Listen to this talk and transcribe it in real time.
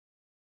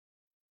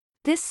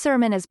This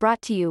sermon is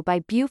brought to you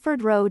by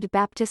Buford Road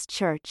Baptist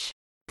Church.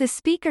 The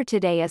speaker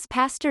today is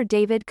Pastor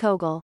David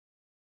Cogle.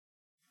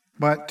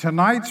 But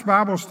tonight's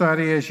Bible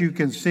study, as you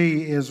can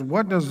see, is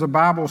what does the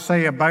Bible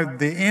say about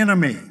the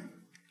enemy?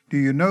 Do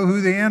you know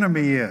who the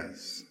enemy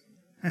is?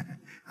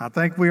 I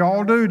think we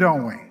all do,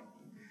 don't we?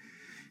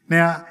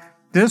 Now,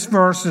 this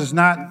verse is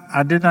not,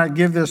 I did not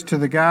give this to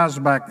the guys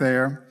back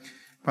there,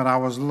 but I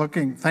was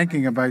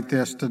thinking about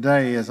this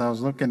today as I was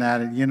looking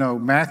at it. You know,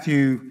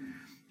 Matthew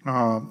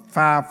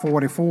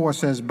 5:44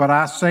 says, "But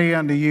I say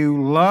unto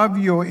you, love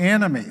your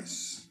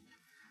enemies.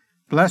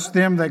 Bless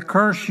them that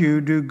curse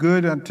you, do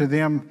good unto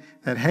them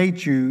that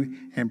hate you,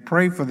 and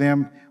pray for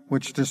them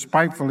which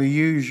despitefully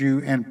use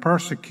you and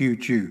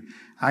persecute you."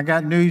 I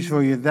got news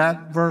for you.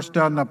 That verse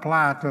doesn't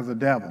apply to the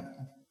devil.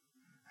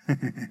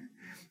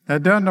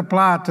 That doesn't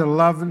apply to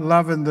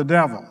loving the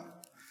devil.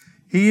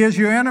 He is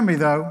your enemy,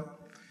 though.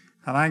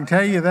 And I can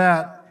tell you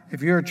that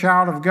if you're a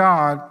child of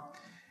God,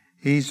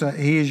 he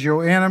is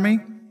your enemy,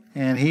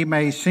 and he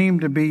may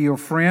seem to be your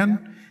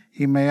friend.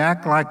 He may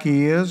act like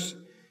he is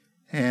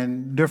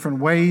in different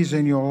ways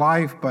in your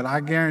life, but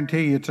I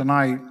guarantee you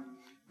tonight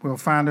we'll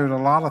find out a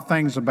lot of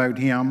things about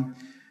him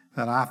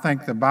that I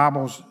think the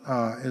Bible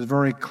is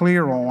very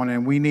clear on,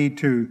 and we need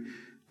to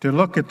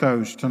look at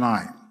those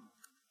tonight.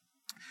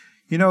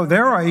 You know,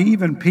 there are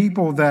even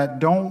people that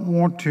don't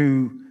want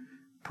to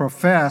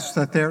profess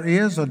that there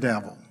is a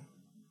devil.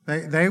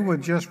 They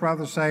would just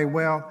rather say,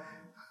 well,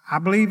 I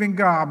believe in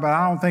God, but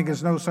I don't think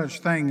there's no such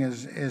thing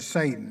as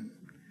Satan.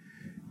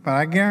 But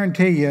I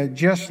guarantee you,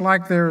 just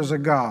like there is a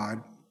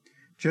God,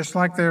 just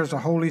like there's a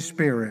Holy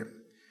Spirit,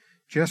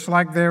 just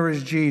like there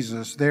is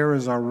Jesus, there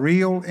is a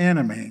real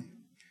enemy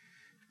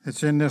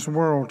that's in this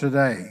world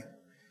today.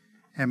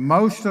 And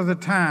most of the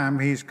time,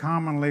 he's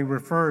commonly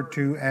referred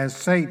to as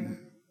Satan.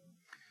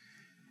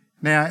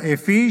 Now,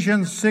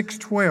 Ephesians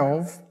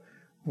 6:12,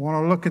 I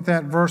want to look at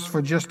that verse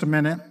for just a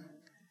minute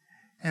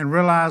and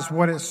realize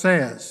what it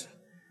says.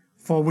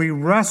 For we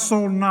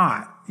wrestle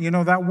not. You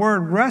know, that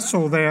word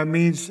wrestle there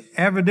means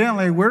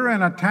evidently we're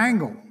in a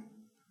tangle.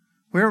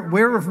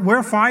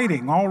 We're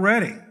fighting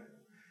already.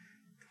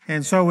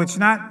 And so it's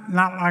not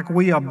like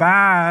we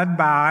abide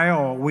by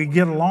or we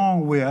get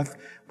along with,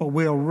 but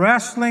we're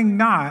wrestling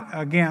not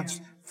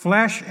against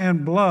flesh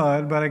and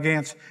blood, but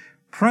against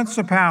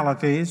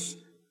principalities,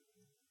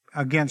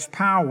 against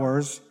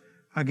powers,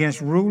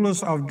 against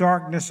rulers of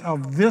darkness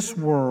of this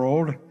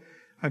world,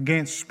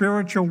 against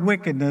spiritual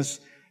wickedness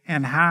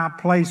in high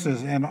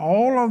places. And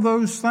all of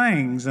those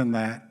things in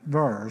that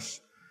verse,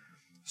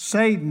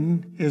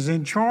 Satan is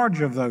in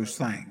charge of those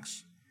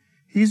things.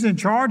 He's in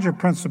charge of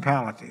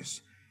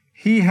principalities.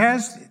 He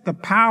has the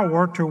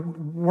power to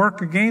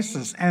work against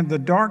us. And the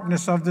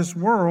darkness of this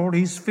world,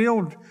 he's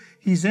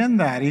in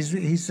that.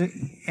 He's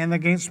in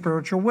against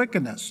spiritual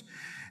wickedness.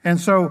 And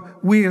so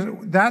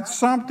that's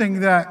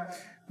something that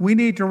we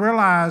need to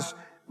realize.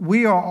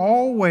 We are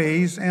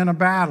always in a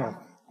battle.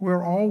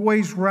 We're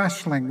always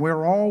wrestling.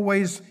 We're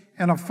always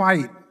in a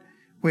fight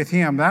with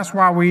him. That's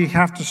why we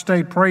have to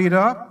stay prayed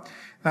up.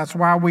 That's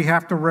why we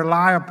have to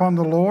rely upon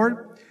the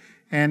Lord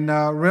and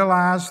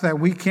realize that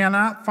we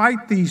cannot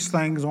fight these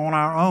things on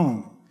our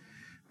own.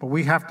 But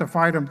we have to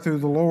fight them through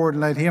the Lord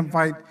and let him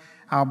fight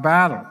our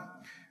battle.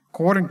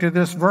 According to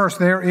this verse,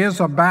 there is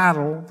a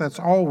battle that's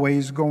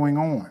always going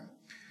on.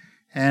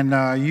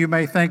 And you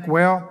may think,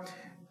 well,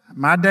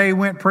 my day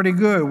went pretty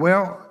good.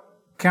 Well,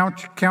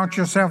 count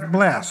yourself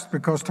blessed,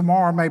 because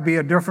tomorrow may be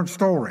a different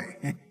story.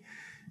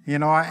 You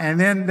know, and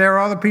then there are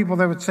other people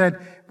that would say,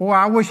 boy,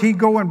 I wish he'd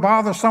go and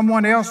bother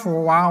someone else for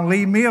a while and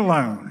leave me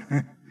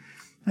alone.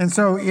 And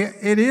so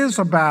it is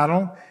a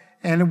battle,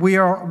 and we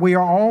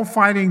are all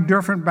fighting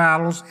different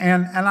battles.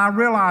 And I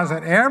realize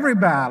that every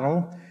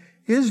battle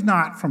is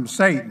not from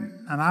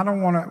Satan. And I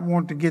don't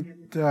want to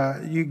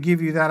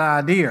give you that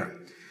idea.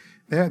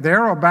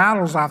 There are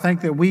battles, I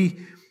think, that we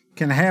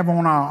can have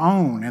on our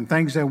own, and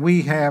things that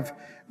we have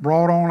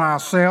brought on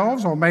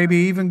ourselves, or maybe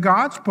even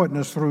God's putting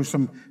us through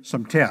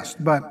some tests.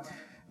 But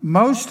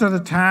most of the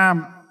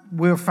time,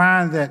 we'll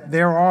find that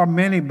there are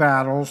many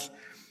battles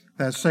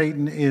that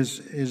Satan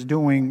is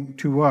doing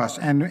to us.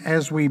 And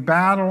as we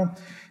battle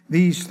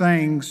these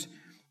things,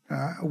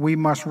 we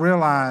must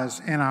realize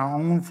in our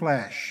own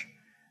flesh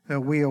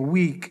that we are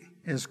weak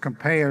as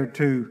compared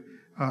to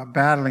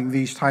battling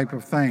these type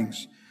of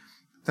things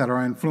that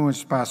are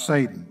influenced by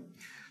Satan.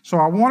 So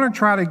I want to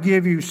try to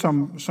give you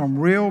some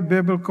real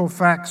biblical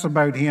facts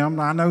about him.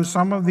 I know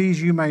some of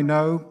these you may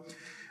know,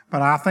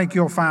 but I think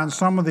you'll find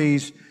some of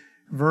these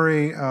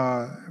very,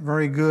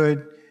 very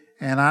good.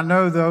 And I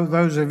know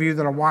those of you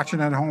that are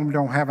watching at home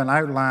don't have an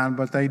outline,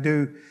 but they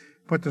do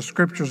put the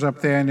scriptures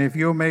up there. And if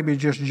you'll maybe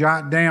just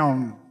jot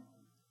down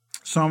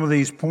some of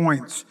these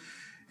points,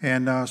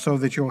 and so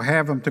that you'll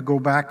have them to go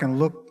back and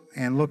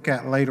look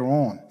at later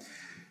on.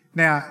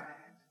 Now,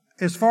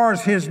 as far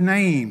as his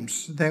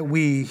names that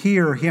we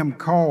hear him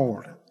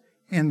called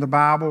in the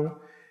Bible,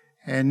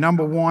 and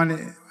number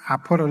one, I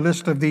put a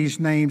list of these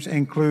names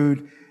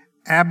include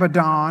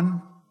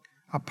Abaddon,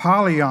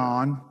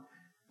 Apollyon,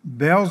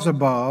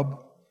 Beelzebub,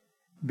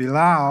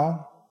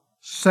 Belial,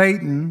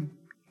 Satan,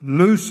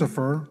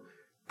 Lucifer,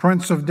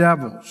 Prince of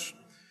Devils.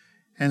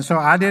 And so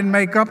I didn't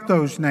make up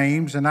those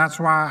names, and that's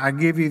why I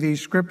give you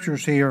these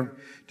scriptures here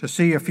to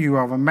see a few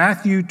of them.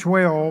 Matthew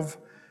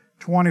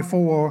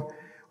 12:24,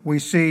 we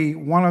see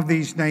one of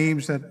these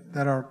names that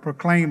are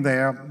proclaimed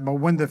there. But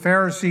when the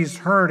Pharisees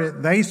heard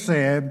it, they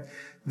said,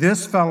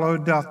 "This fellow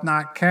doth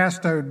not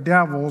cast out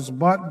devils,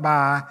 but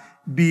by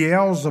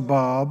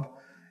Beelzebub."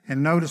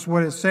 And notice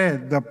what it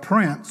said, the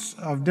prince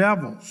of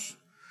devils.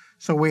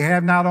 So we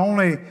have not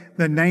only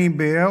the name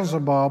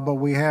Beelzebub, but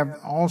we have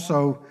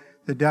also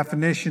the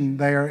definition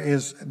there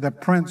is the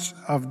prince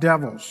of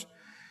devils.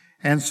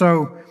 And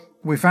so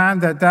we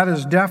find that that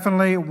is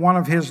definitely one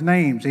of his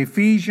names.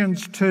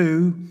 Ephesians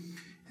 2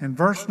 and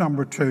verse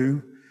number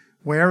 2,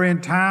 where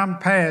in time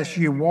past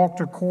you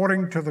walked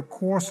according to the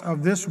course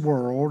of this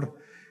world.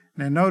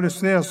 Now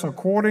notice this,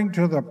 according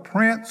to the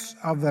prince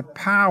of the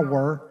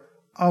power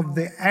of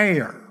the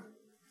air,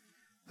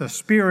 the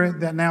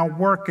spirit that now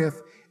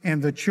worketh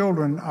in the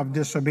children of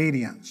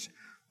disobedience.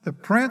 The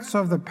prince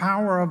of the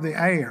power of the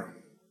air.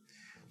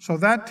 So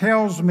that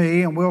tells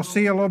me, and we'll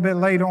see a little bit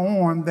later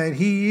on, that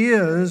he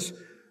is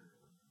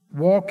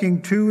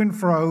walking to and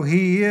fro.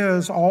 He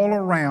is all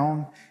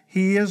around.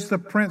 He is the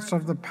prince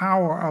of the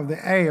power of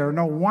the air.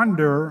 No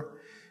wonder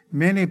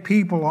many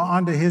people are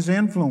under his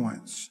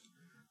influence.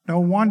 No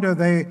wonder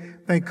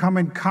they come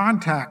in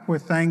contact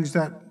with things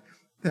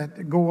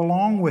that go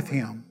along with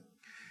him.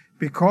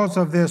 Because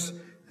of this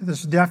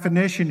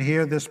definition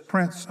here, this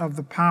prince of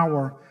the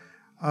power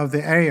of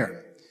the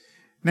air.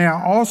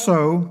 Now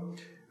also,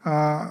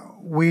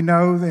 we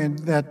know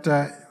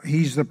that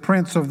he's the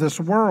prince of this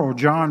world.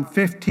 John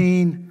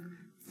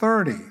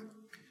 15:30.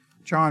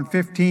 John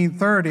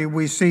 15:30,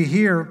 we see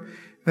here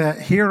that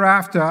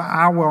hereafter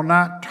I will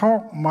not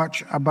talk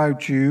much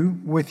about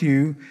with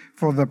you,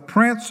 for the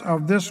prince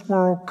of this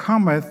world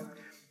cometh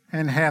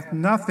and hath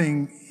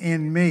nothing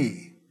in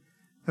me.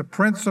 The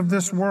prince of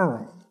this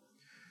world.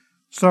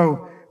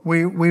 So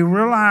we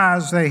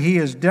realize that he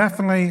is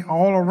definitely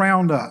all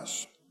around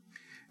us.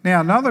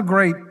 Now, another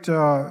great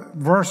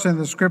verse in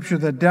the scripture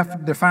that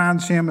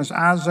defines him is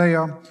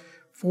Isaiah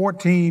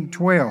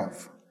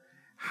 14:12.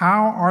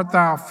 How art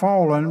thou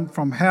fallen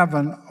from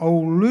heaven, O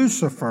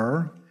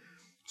Lucifer,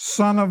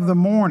 son of the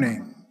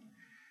morning?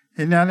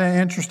 Isn't that an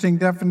interesting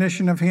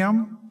definition of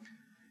him?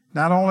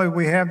 Not only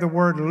we have the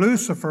word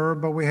Lucifer,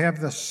 but we have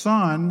the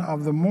son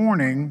of the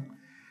morning.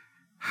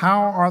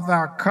 How art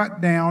thou cut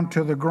down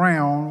to the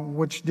ground,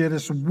 which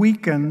didst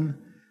weaken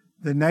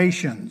the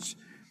nations?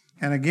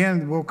 And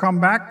again, we'll come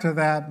back to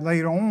that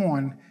later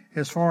on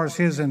as far as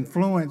his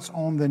influence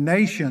on the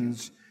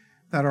nations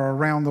that are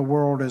around the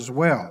world as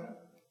well.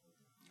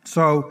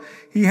 So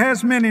he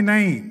has many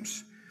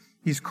names.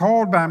 He's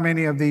called by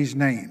many of these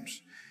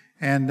names.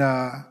 And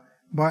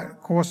but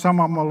of course some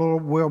of them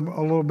we're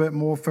a little bit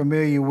more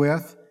familiar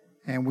with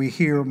and we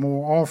hear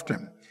more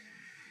often.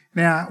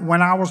 Now,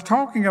 when I was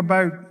talking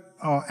about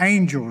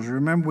angels,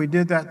 remember we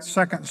did that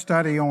second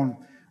study on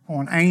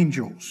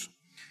angels.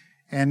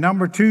 And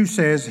number 2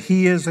 says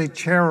he is a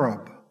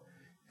cherub.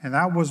 And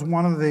that was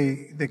one of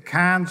the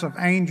kinds of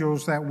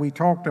angels that we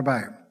talked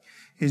about.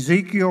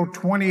 Ezekiel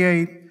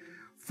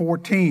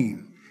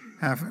 28:14.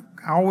 I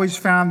always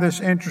found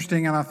this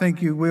interesting, and I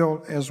think you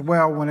will as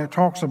well when it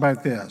talks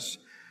about this.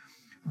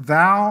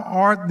 Thou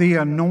art the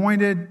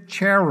anointed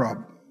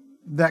cherub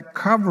that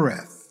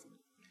covereth,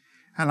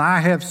 and I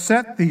have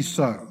set thee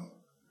so.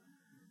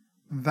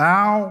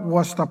 Thou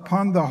wast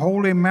upon the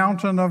holy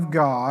mountain of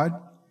God.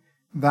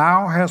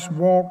 Thou hast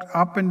walked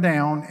up and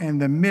down in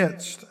the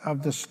midst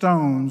of the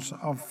stones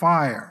of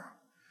fire.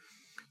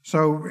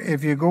 So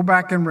if you go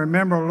back and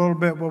remember a little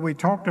bit what we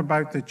talked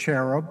about the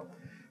cherub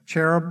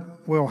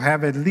will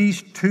have at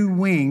least 2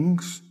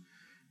 wings.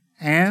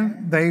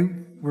 And they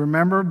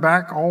remember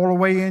back all the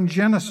way in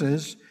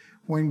Genesis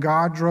when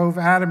God drove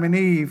Adam and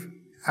Eve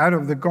out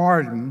of the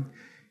garden,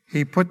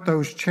 he put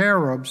those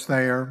cherubs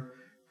there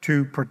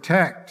to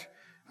protect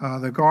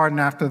the garden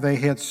after they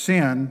had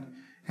sinned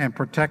and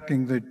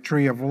protecting the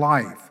tree of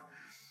life.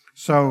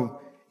 So,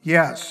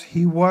 yes,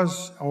 he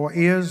was or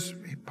is,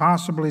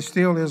 possibly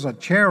still is a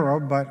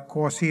cherub, but of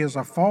course he is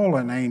a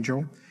fallen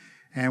angel,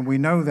 and we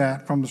know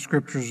that from the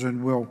scriptures,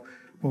 and we'll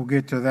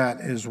get to that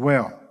as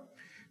well.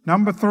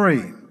 Number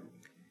 3,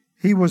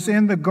 he was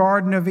in the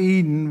Garden of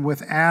Eden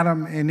with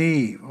Adam and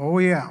Eve. Oh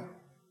yeah,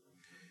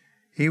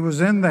 he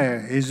was in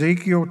there.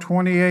 Ezekiel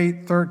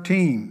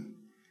 28:13.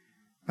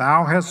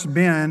 Thou hast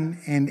been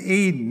in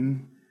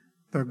Eden,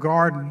 the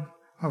garden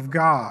of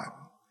God.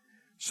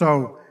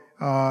 So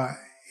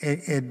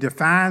it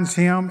defines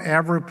him.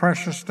 Every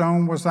precious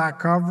stone was thy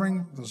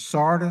covering, the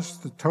sardius,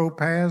 the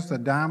topaz, the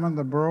diamond,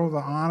 the beryl, the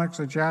onyx,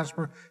 the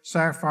jasper,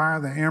 sapphire,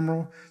 the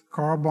emerald,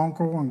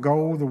 carbuncle, and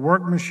gold, the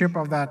workmanship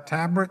of thy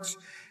tabrets,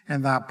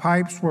 and thy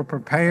pipes were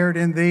prepared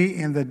in thee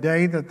in the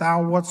day that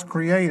thou wast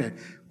created.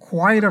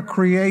 Quite a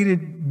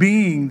created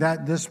being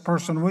that this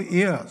person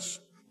is,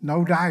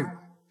 no doubt.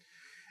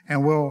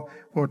 And we'll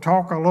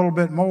talk a little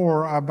bit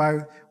more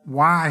about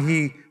why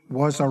he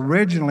was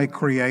originally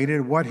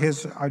created, what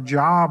his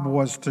job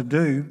was to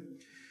do.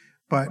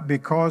 But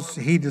because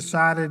he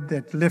decided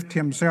to lift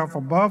himself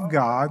above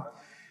God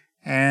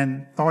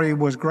and thought he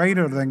was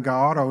greater than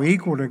God or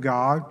equal to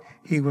God,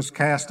 he was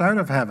cast out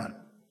of heaven.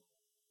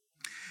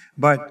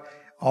 But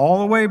all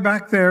the way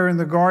back there in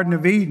the Garden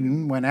of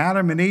Eden, when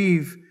Adam and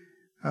Eve,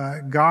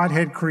 God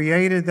had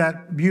created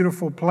that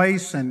beautiful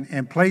place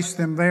and placed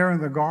them there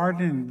in the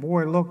garden, and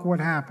boy, look what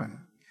happened.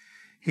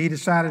 He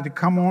decided to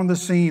come on the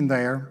scene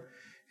there,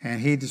 and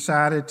he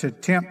decided to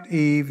tempt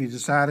Eve. He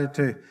decided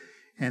to,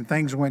 and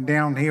things went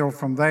downhill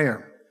from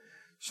there.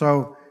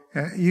 So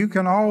you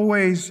can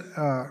always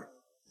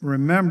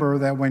remember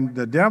that when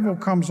the devil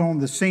comes on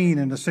the scene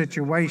in a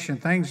situation,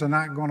 things are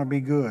not going to be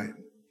good.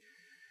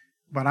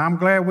 But I'm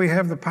glad we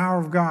have the power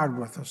of God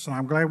with us, and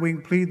I'm glad we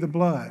can plead the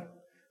blood.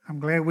 I'm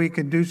glad we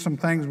can do some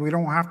things. We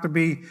don't have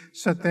to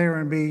sit there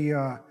and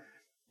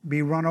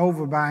be run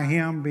over by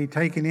him, be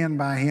taken in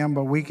by him,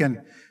 but we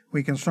can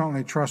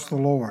certainly trust the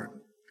Lord.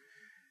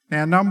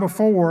 Now, number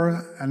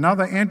 4,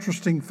 another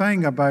interesting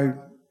thing about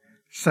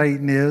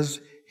Satan is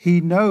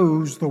he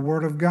knows the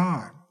Word of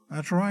God.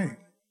 That's right.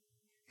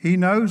 He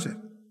knows it.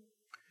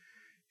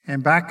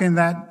 And back in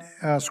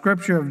that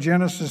scripture of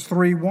Genesis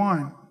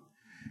 3:1,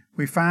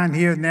 we find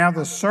here, now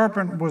the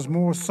serpent was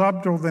more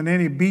subtle than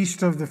any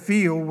beast of the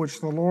field which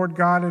the Lord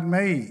God had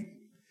made.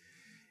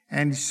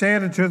 And he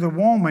said unto the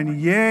woman,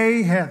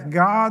 Yea, hath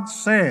God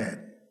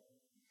said.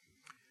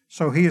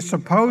 So he is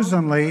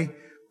supposedly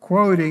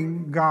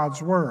quoting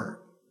God's word.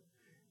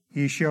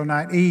 Ye shall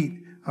not eat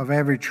of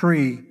every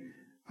tree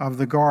of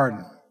the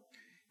garden.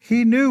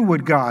 He knew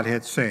what God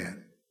had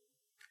said,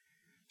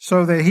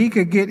 so that he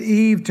could get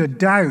Eve to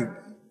doubt,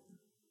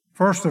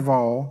 first of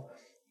all,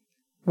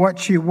 what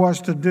she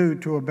was to do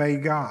to obey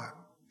God.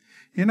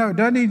 You know,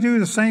 doesn't he do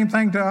the same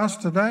thing to us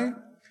today?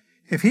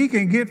 If he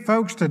can get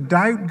folks to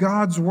doubt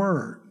God's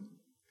word,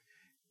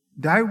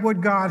 doubt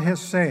what God has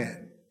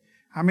said.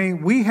 I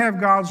mean, we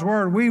have God's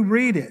word, we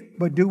read it,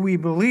 but do we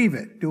believe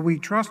it? Do we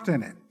trust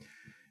in it?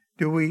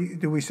 Do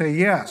we say,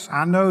 yes,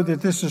 I know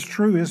that this is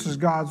true, this is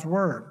God's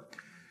word?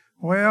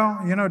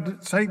 Well, you know,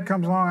 Satan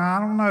comes along, I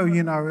don't know,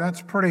 you know,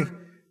 that's pretty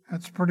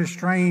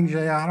strange.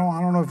 I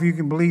don't know if you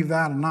can believe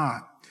that or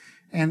not.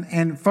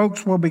 And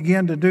folks will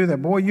begin to do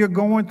that. Boy, you're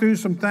going through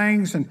some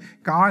things, and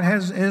God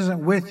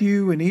isn't with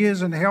you, and he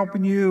isn't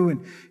helping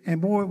you, and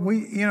boy,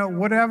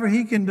 whatever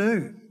he can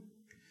do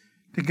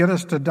to get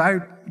us to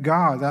doubt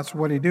God, that's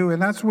what he do,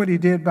 and that's what he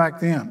did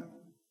back then.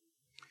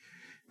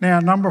 Now,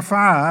 number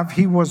 5,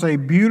 he was a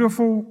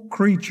beautiful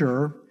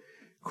creature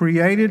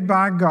created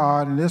by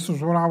God, and this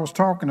is what I was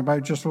talking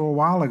about just a little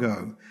while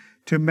ago,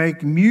 to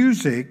make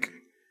music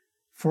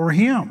for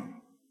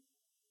him.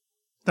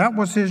 That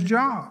was his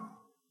job.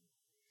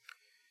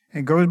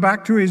 It goes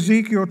back to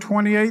Ezekiel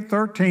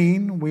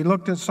 28:13. We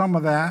looked at some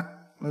of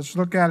that. Let's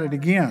look at it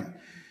again.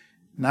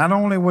 Not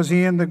only was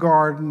he in the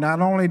garden, not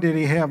only did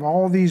he have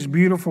all these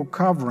beautiful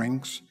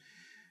coverings,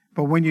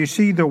 but when you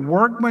see the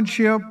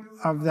workmanship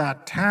of thy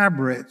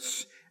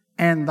tabrets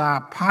and thy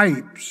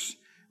pipes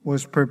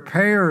was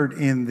prepared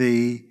in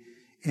thee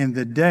in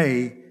the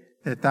day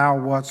that thou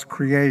wast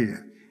created.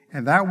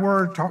 And that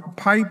word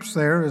pipes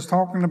there is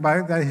talking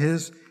about that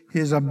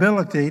his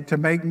ability to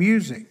make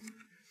music.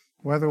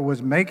 Whether it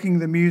was making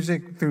the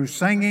music through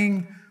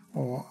singing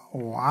or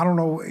I don't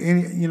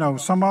know,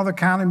 some other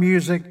kind of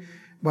music,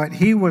 but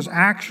he was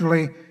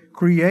actually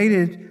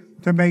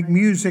created to make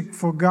music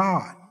for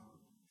God.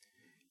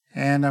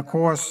 And of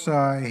course,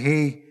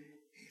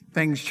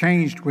 things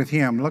changed with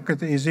him. Look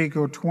at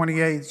Ezekiel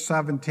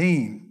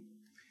 28:17.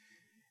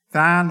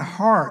 Thine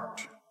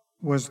heart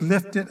was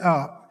lifted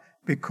up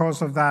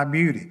because of thy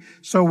beauty.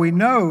 So we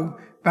know,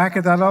 back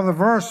at that other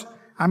verse,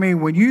 I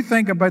mean, when you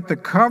think about the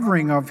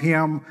covering of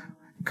him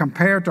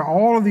compared to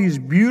all of these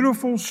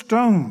beautiful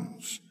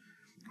stones,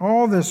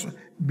 all this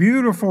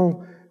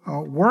beautiful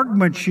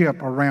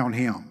workmanship around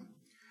him.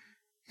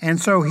 And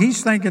so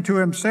he's thinking to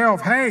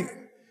himself, hey,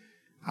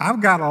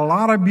 I've got a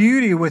lot of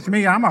beauty with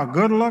me. I'm a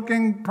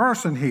good-looking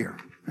person here.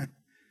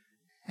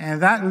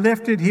 And that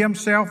lifted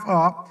himself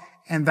up,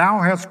 and thou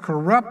hast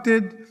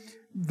corrupted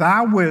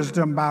thy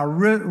wisdom by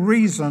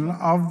reason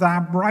of thy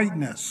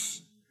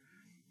brightness.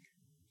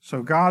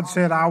 So God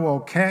said, I will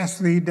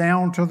cast thee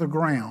down to the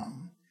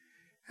ground,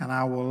 and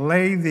I will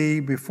lay thee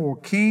before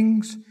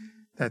kings,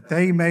 that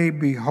they may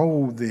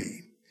behold thee.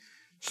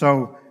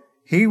 So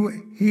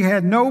he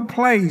had no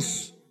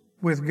place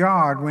with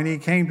God when he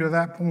came to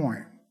that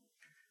point,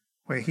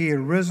 where he had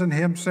risen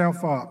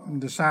himself up and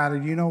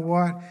decided, you know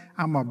what,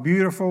 I'm a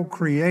beautiful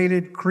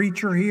created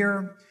creature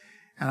here,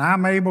 and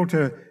I'm able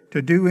to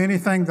do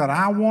anything that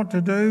I want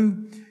to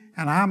do,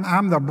 and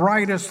I'm the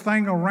brightest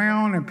thing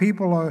around, and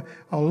people are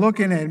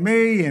looking at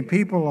me, and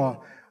people are,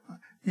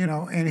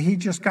 and he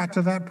just got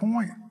to that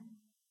point.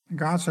 And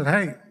God said,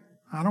 hey,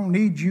 I don't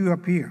need you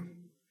up here.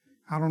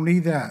 I don't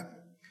need that.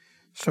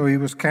 So he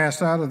was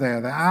cast out of there.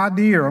 The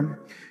idea,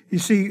 you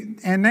see,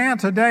 and now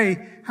today,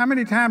 how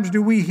many times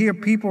do we hear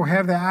people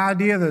have the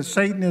idea that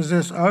Satan is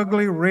this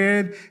ugly,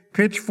 red,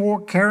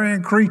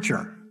 pitchfork-carrying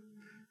creature?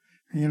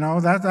 You know,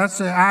 that's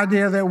the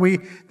idea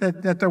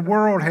that the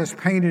world has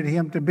painted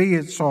him to be.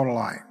 It's sort of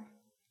like.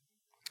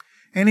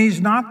 And he's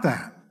not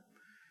that.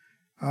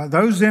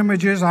 Those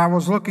images, I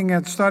was looking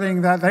at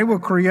studying that, they were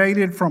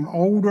created from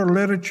older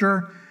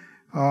literature,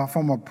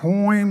 from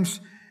poems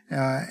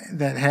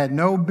that had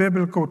no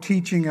biblical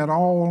teaching at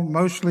all.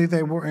 Mostly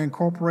they were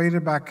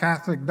incorporated by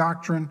Catholic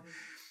doctrine,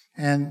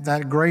 and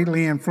that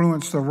greatly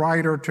influenced the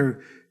writer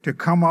to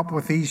come up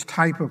with these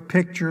type of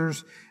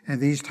pictures and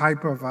these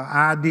type of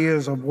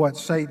ideas of what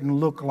Satan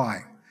looked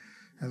like.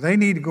 And they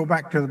need to go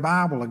back to the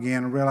Bible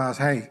again and realize,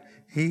 hey,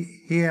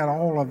 he had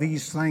all of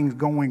these things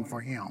going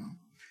for him.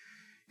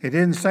 It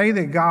didn't say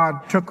that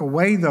God took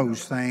away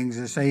those things.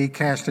 It say he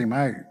cast him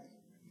out.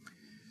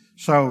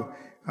 So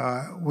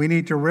we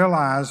need to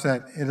realize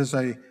that it is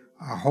a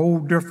whole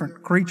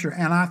different creature.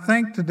 And I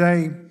think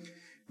today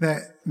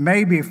that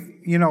maybe,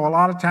 you know, a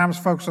lot of times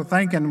folks are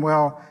thinking,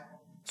 well,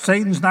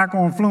 Satan's not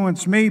going to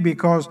influence me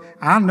because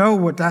I know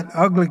what that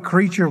ugly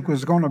creature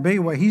was going to be.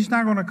 Well, he's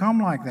not going to come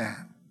like that.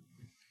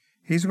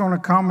 He's going to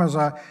come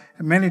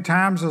many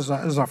times as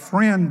a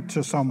friend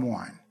to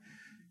someone.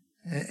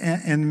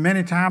 And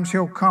many times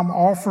he'll come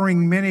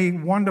offering many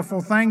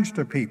wonderful things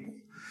to people.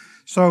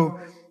 So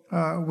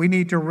we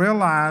need to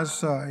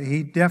realize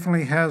he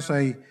definitely has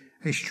a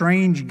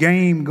strange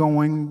game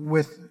going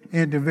with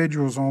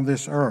individuals on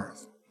this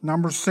earth.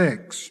 Number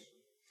 6,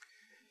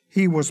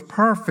 he was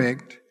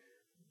perfect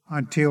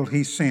until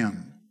he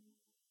sinned.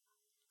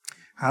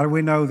 How do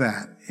we know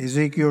that?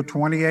 Ezekiel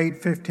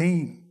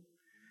 28:15.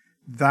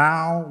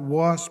 Thou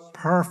wast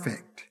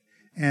perfect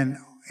and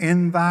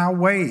in thy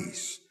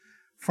ways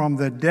from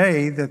the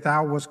day that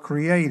thou wast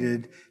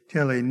created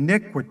till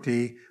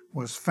iniquity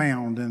was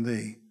found in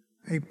thee.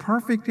 A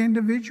perfect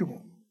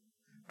individual.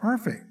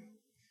 Perfect.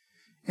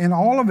 In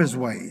all of his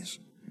ways.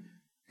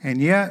 And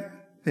yet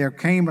there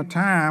came a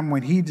time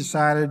when he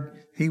decided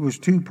he was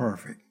too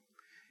perfect.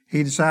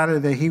 He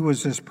decided that he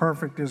was as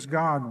perfect as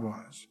God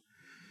was.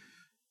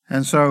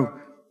 And so,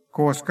 of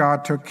course,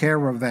 God took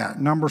care of that.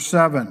 Number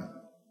 7,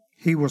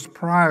 he was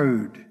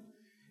proud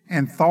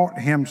and thought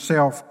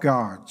himself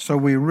God. So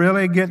we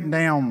really get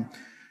down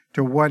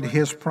to what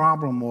his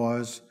problem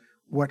was,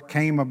 what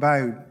came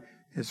about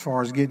as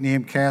far as getting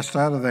him cast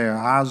out of there.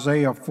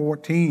 Isaiah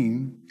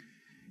 14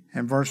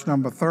 and verse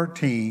number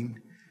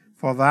 13,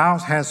 for thou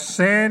hast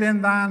said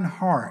in thine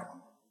heart,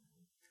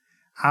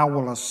 I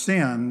will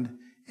ascend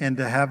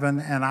into heaven,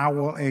 and I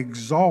will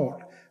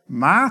exalt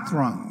my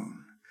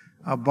throne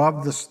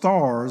above the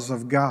stars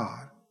of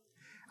God.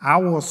 I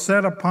will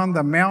sit upon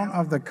the mount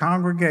of the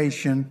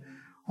congregation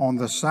on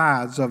the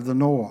sides of the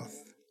north.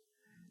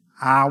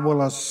 I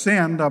will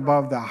ascend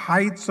above the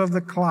heights of the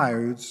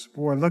clouds.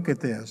 Boy, look at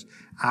this.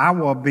 I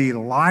will be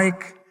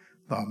like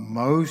the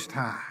Most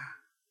High.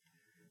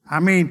 I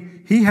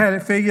mean, he had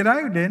it figured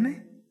out, didn't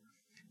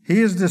he?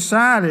 He has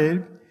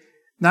decided,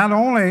 not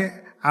only,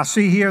 I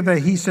see here that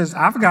he says,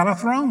 I've got a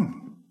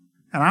throne,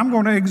 and I'm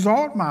going to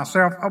exalt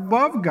myself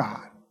above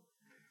God.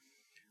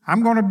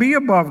 I'm going to be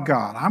above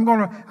God. I'm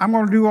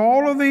going to do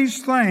all of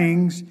these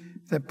things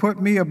that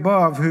put me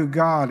above who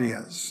God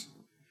is.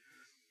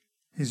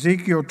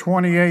 Ezekiel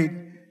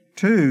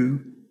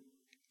 28:2,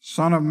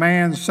 Son of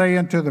man, say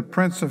unto the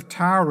prince of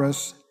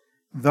Tyrus,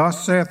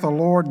 thus saith the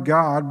Lord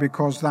God,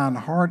 because thine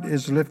heart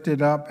is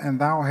lifted up,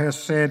 and thou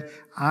hast said,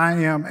 I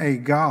am a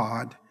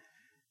God.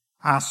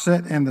 I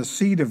sit in the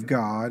seat of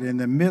God in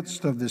the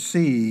midst of the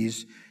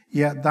seas,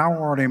 yet thou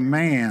art a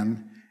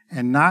man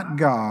and not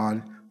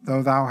God,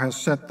 though thou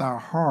hast set thy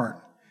heart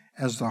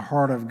as the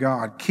heart of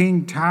God.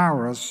 King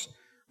Tyrus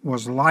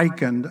was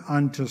likened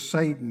unto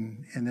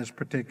Satan in this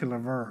particular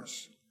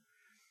verse.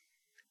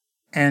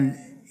 And,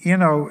 you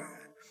know,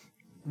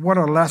 what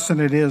a lesson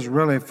it is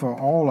really for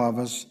all of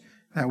us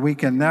that we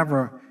should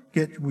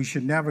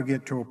never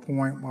get to a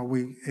point where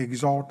we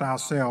exalt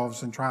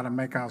ourselves and try to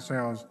make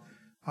ourselves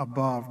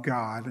above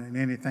God and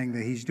anything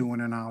that he's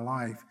doing in our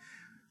life.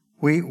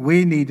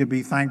 We need to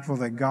be thankful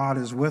that God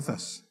is with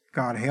us.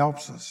 God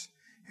helps us.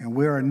 And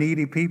we're a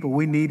needy people.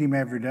 We need him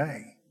every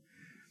day.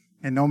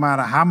 And no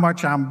matter how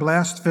much I'm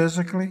blessed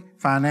physically,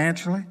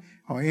 financially,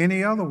 or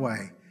any other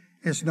way,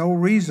 it's no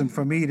reason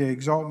for me to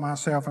exalt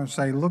myself and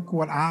say, look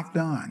what I've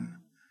done.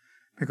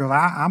 Because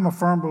I'm a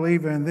firm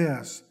believer in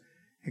this.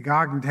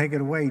 God can take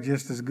it away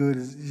just as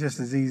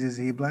easy as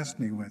he blessed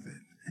me with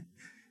it.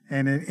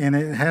 And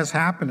it has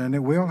happened, and it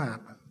will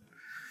happen.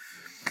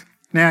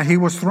 Now, he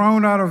was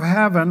thrown out of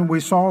heaven. We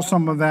saw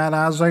some of that,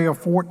 Isaiah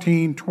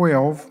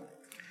 14:12.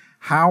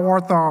 How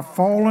art thou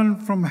fallen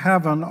from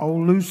heaven, O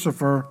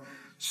Lucifer,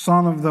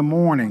 son of the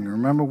morning?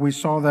 Remember, we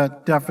saw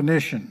that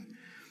definition.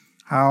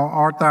 How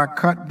art thou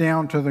cut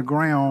down to the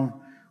ground,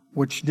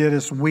 which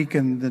didst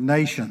weaken the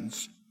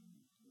nations?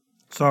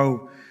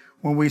 So,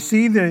 when we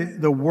see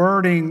the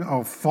wording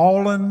of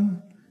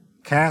fallen,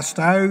 cast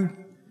out,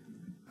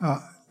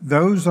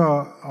 those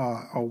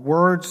are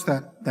words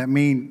that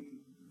mean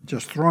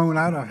just thrown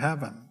out of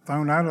heaven,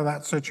 thrown out of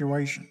that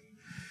situation.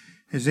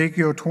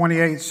 Ezekiel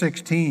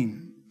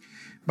 28:16.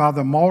 By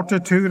the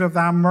multitude of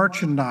thy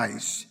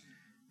merchandise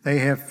They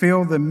have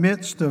filled the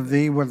midst of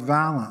thee with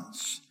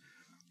violence,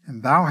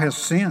 and thou hast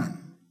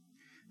sinned.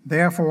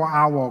 Therefore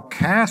I will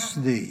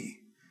cast thee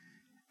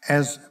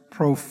as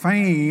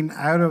profane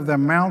out of the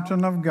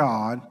mountain of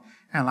God,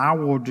 and I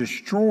will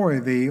destroy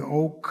thee,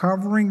 O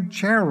covering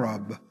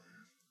cherub,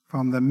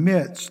 from the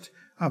midst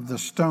of the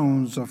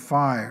stones of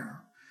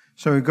fire.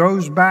 So it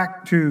goes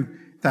back to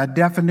that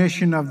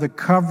definition of the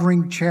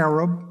covering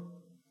cherub.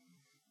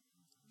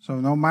 So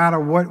no matter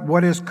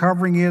what his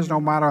covering is, no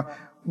matter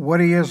what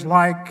he is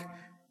like,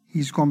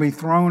 he's going to be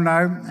thrown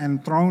out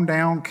and thrown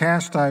down,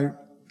 cast out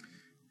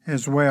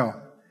as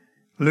well.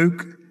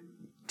 Luke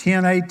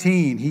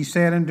 10:18, he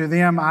said unto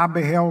them, I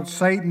beheld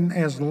Satan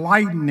as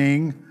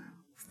lightning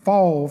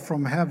fall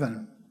from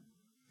heaven.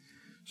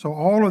 So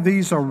all of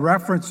these are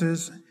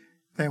references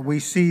that we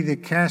see the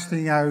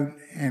casting out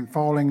and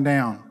falling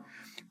down.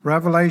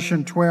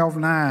 Revelation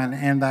 12:9,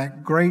 and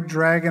that great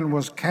dragon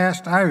was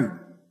cast out,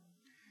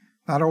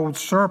 that old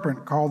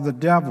serpent called the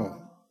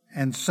devil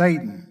and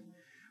Satan,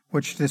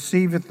 which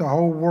deceiveth the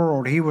whole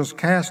world. He was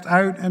cast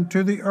out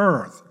into the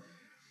earth.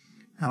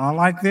 And I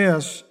like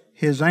this,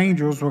 his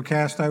angels were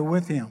cast out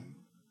with him.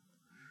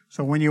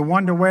 So when you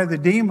wonder where the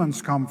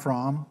demons come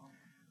from,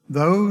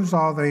 those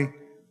are the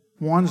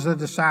ones that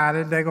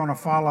decided they're going to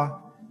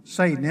follow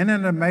Satan. Isn't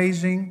it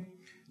amazing?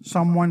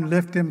 Someone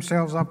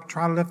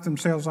try to lift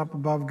themselves up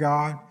above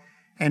God.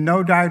 And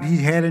no doubt he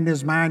had in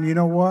his mind, you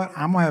know what?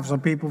 I'm going to have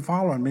some people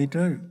following me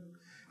too.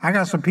 I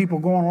got some people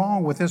going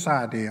along with this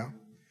idea.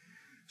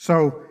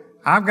 So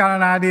I've got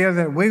an idea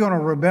that we're going to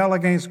rebel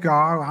against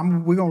God.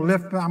 I'm going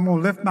to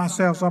lift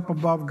myself up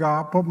above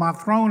God, put my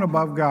throne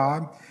above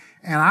God,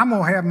 and I'm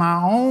going to have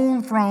my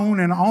own throne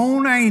and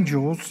own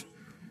angels.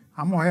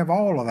 I'm going to have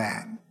all of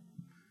that.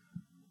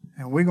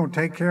 And we're going to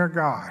take care of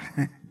God.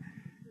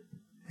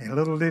 And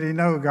little did he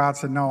know, God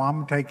said, no, I'm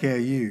going to take care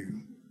of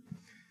you.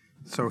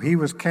 So he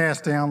was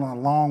cast down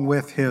along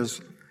with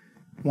his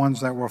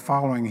ones that were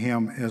following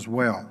him as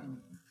well.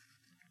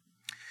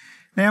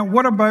 Now,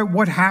 what about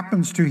what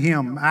happens to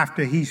him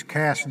after he's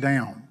cast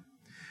down?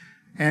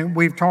 And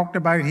we've talked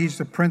about he's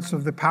the prince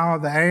of the power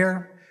of the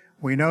air.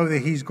 We know that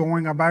he's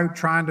going about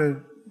trying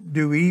to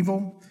do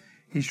evil.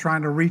 He's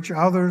trying to reach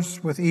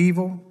others with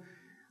evil.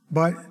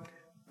 But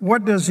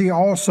what does he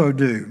also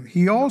do?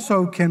 He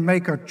also can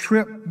make a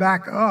trip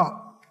back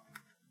up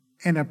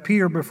and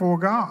appear before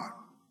God.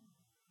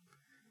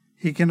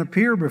 He can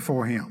appear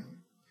before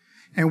him.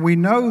 And we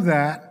know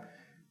that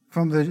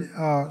from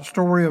the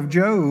story of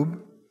Job.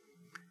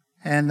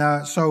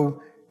 And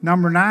so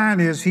number 9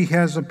 is he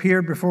has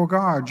appeared before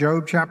God.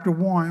 Job chapter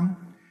 1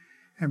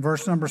 and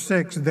verse number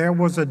 6. There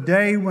was a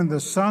day when the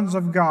sons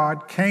of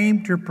God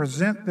came to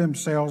present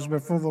themselves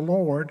before the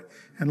Lord.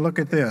 And look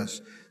at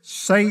this.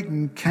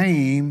 Satan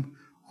came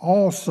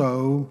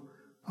also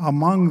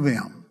among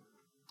them.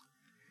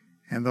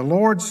 And the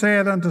Lord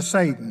said unto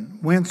Satan,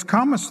 Whence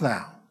comest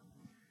thou?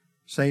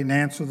 Satan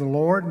answered the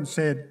Lord and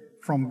said,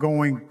 From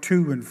going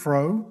to and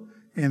fro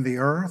in the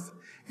earth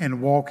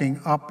and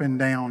walking up and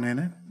down in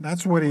it.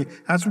 That's what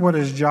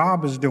his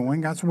job is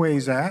doing. That's where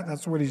he's at.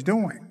 That's what he's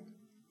doing.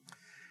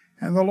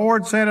 And the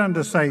Lord said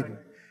unto Satan,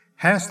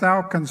 Hast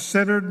thou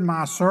considered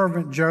my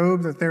servant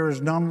Job, that there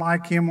is none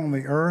like him on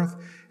the earth,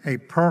 a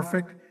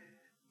perfect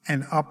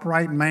and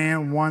upright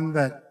man, one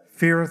that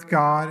feareth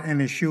God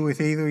and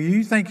escheweth evil?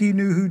 You think he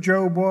knew who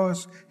Job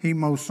was? He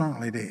most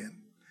certainly did.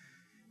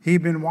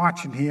 He'd been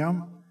watching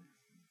him,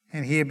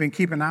 and he had been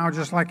keeping an eye,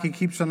 just like he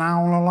keeps an eye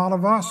on a lot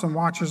of us and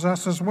watches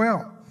us as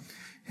well.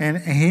 And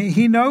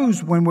he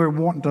knows when we're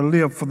wanting to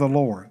live for the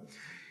Lord.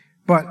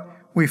 But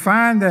we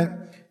find that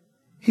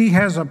he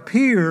has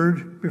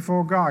appeared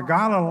before God.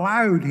 God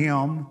allowed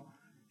him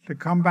to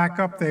come back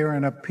up there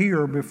and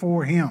appear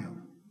before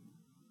him.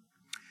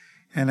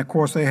 And of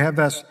course, they have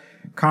this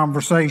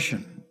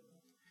conversation.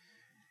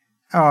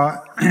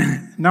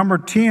 Number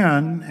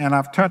 10, and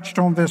I've touched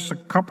on this a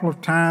couple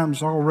of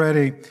times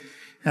already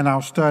in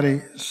our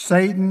study,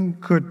 Satan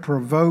could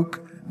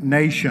provoke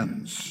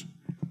nations.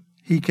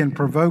 He can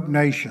provoke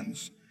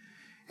nations.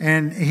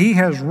 And he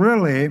has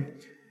really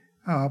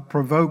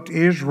provoked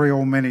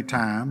Israel many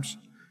times.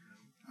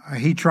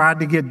 He tried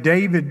to get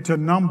David to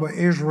number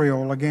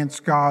Israel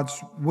against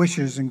God's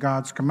wishes and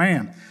God's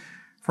command.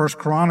 1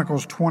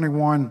 Chronicles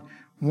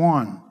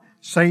 21:1.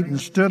 Satan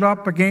stood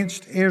up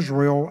against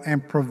Israel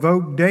and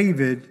provoked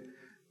David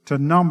to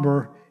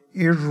number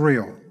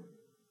Israel.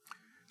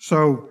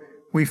 So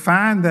we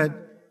find that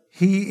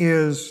he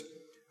is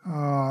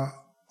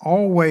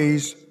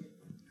always,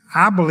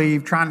 I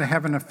believe, trying to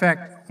have an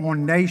effect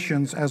on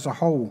nations as a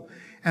whole.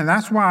 And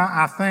that's why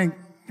I think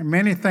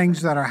many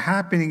things that are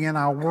happening in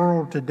our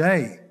world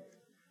today,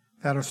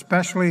 that are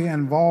especially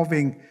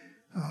involving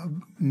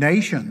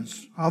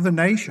nations, other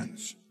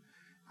nations,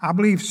 I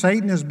believe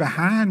Satan is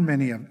behind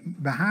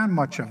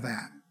much of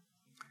that.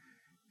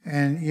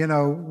 And, you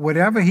know,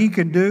 whatever he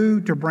can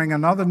do to bring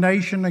another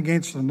nation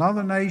against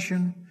another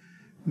nation,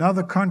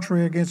 another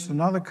country against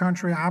another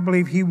country, I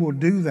believe he will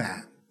do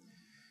that.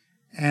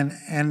 And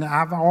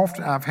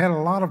I've had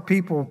a lot of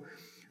people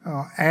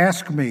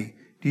ask me,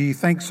 Do you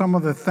think some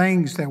of the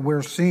things that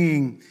we're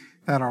seeing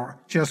that are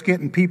just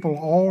getting people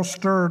all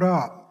stirred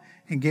up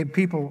and get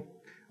people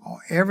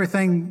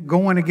everything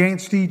going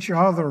against each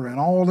other and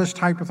all this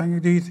type of thing,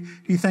 do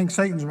you think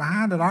Satan's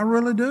behind it? I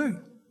really do.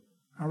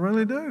 I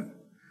really do.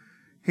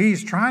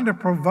 He's trying to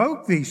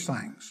provoke these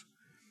things.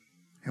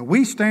 And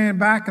we stand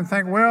back and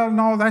think, well,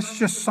 no, that's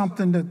just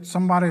something that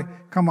somebody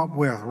come up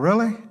with.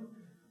 Really?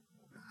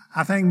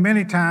 I think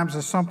many times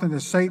it's something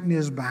that Satan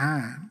is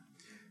behind.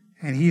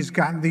 And he's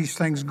gotten these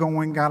things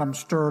going, got them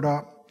stirred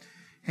up,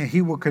 and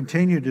he will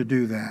continue to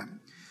do that.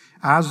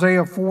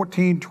 Isaiah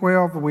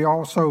 14:12, we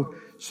also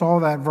saw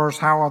that verse,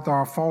 how art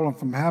thou fallen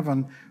from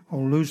heaven, O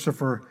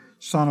Lucifer,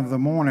 son of the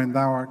morning,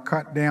 thou art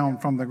cut down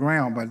from the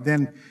ground. But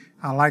then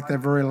I like that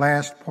very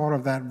last part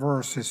of that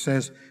verse. It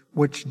says,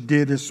 which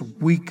didst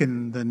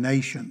weaken the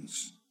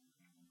nations.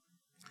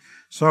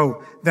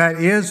 So that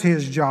is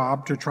his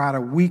job, to try to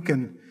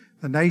weaken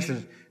the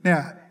nations.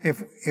 Now,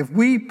 if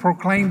we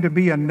proclaim to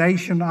be a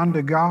nation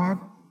under God,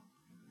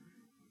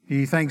 do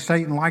you think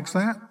Satan likes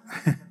that?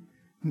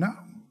 No.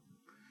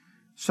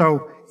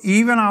 So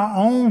even our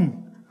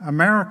own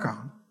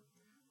America,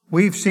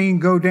 we've seen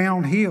go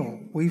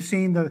downhill. We've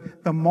seen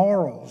the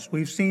morals.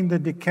 We've seen the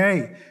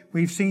decay.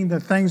 We've seen the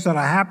things that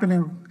are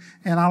happening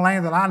in our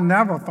land that I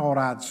never thought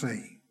I'd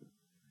see.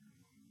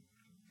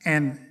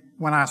 And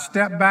when I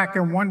step back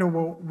and wonder,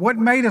 well, what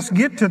made us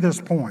get to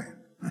this point?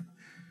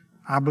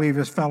 I believe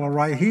this fellow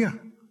right here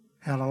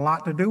had a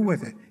lot to do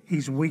with it.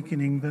 He's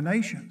weakening the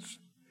nations.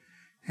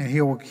 And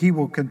he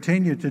will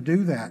continue to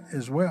do that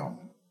as well.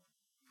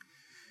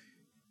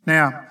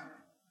 Now,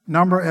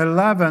 number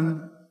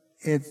 11,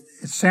 it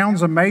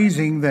sounds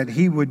amazing that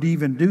he would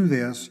even do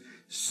this.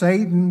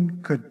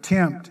 Satan could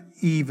tempt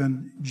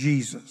even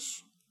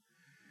Jesus.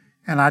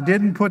 And I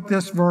didn't put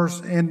this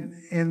verse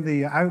in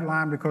the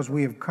outline because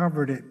we have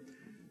covered it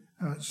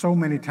so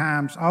many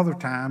times, other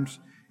times.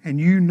 And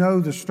you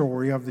know the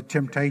story of the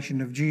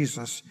temptation of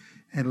Jesus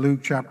in Luke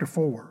chapter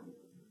 4.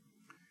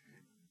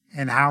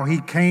 And how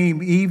he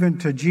came even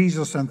to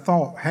Jesus and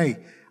thought, hey,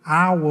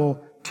 I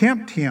will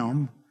tempt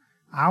him.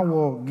 I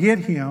will get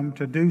him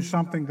to do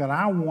something that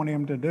I want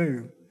him to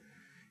do.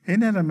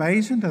 Isn't it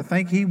amazing to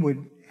think he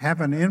would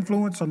have an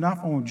influence enough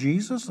on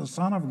Jesus, the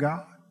Son of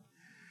God?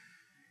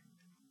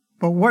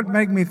 But what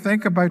made me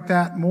think about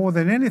that more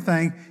than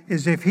anything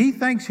is if he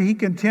thinks he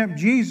can tempt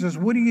Jesus,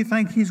 what do you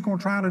think he's going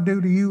to try to do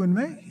to you and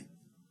me?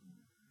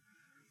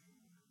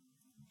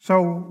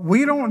 So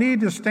we don't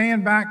need to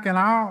stand back in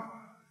our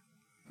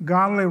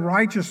godly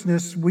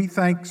righteousness. We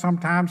think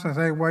sometimes to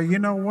say, well, you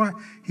know what?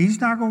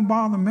 He's not going to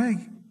bother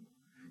me.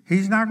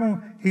 He's not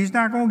going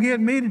to get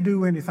me to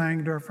do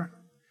anything different.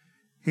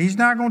 He's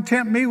not going to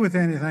tempt me with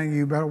anything.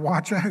 You better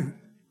watch out.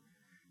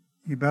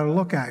 You better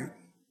look out.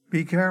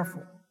 Be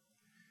careful.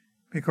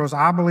 Because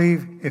I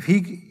believe if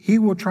he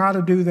will try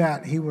to do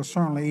that, he will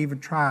certainly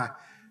even try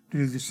to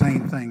do the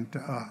same thing to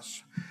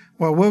us.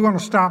 Well, we're going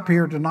to stop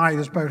here tonight.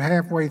 It's about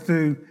halfway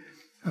through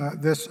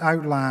this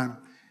outline.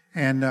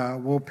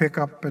 And we'll pick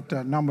up at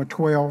number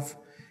 12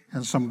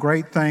 and some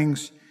great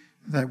things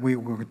that we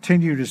will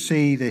continue to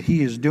see that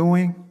he is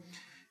doing.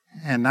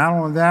 And not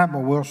only that, but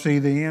we'll see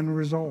the end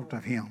result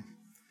of him.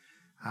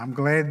 I'm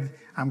glad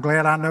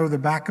I know the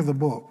back of the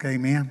book.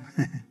 Amen.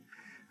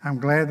 I'm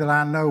glad that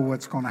I know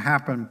what's going to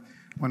happen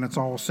when it's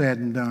all said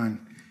and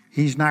done.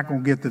 He's not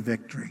going to get the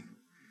victory.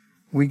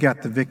 We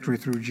got the victory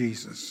through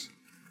Jesus.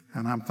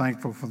 And I'm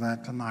thankful for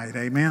that tonight.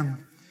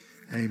 Amen.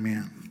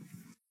 Amen.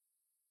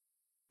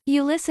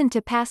 You listened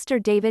to Pastor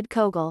David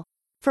Cogle.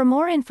 For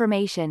more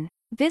information,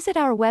 visit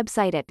our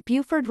website at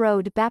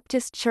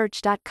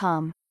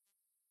BufordRoadBaptistChurch.com.